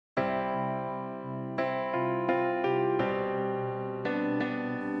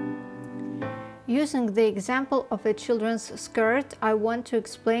Using the example of a children's skirt, I want to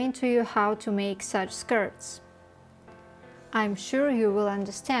explain to you how to make such skirts. I'm sure you will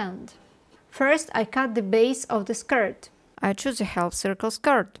understand. First, I cut the base of the skirt. I choose a half circle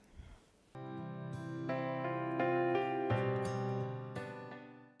skirt.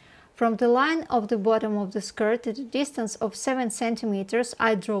 From the line of the bottom of the skirt at a distance of 7 cm,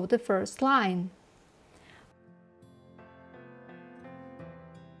 I draw the first line.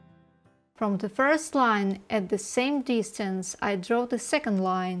 From the first line at the same distance, I draw the second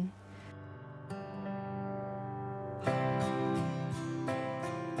line.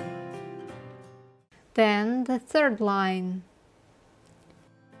 Then the third line.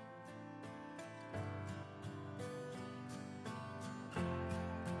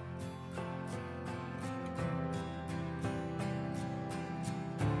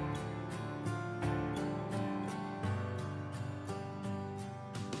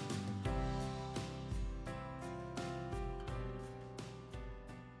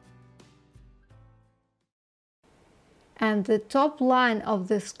 And the top line of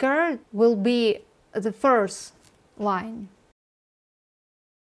the skirt will be the first line.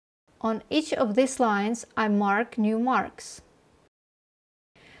 On each of these lines, I mark new marks.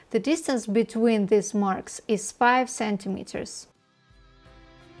 The distance between these marks is 5 centimeters.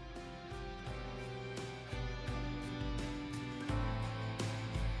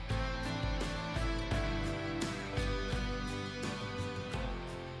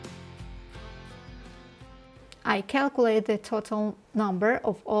 I calculate the total number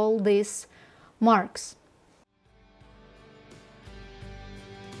of all these marks.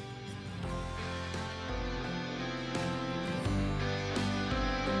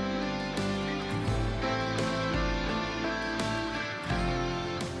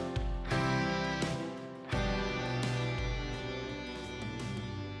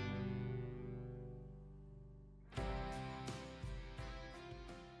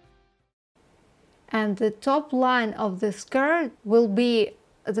 And the top line of the skirt will be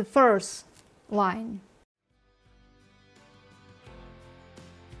the first line.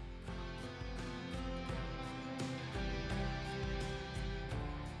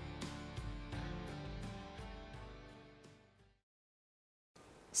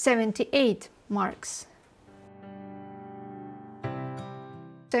 "78 marks.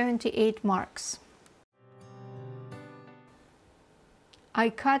 78 marks. I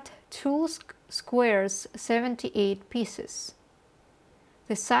cut two squares, 78 pieces.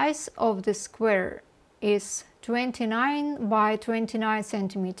 The size of the square is 29 by 29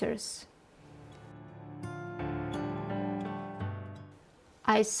 centimeters.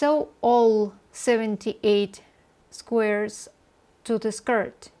 I sew all 78 squares to the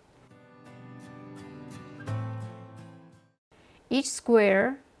skirt. Each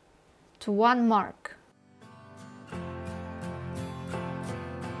square to one mark.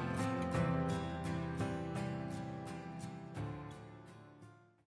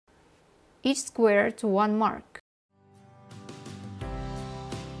 Each square to one mark.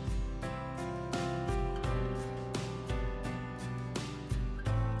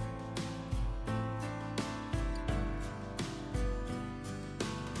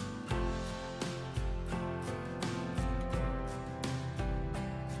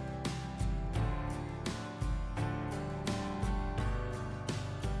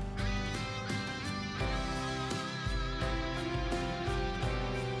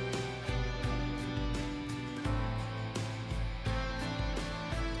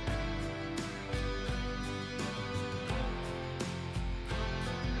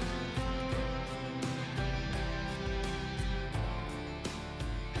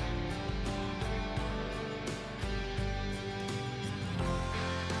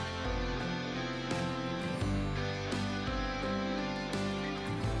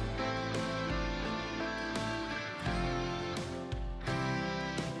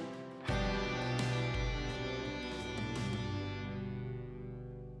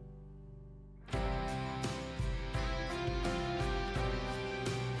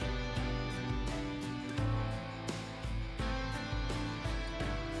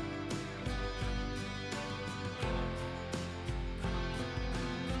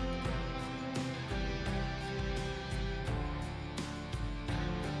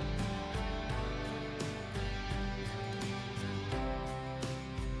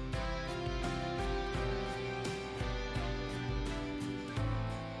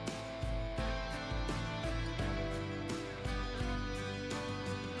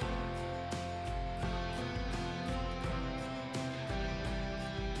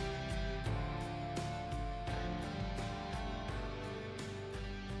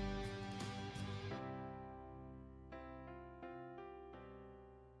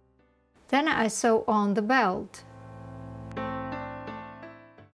 Then I sew on the belt.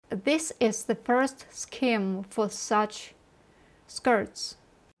 This is the first scheme for such skirts.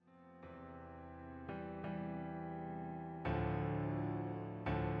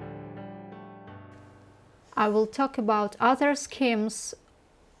 I will talk about other schemes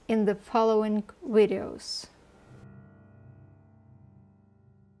in the following videos.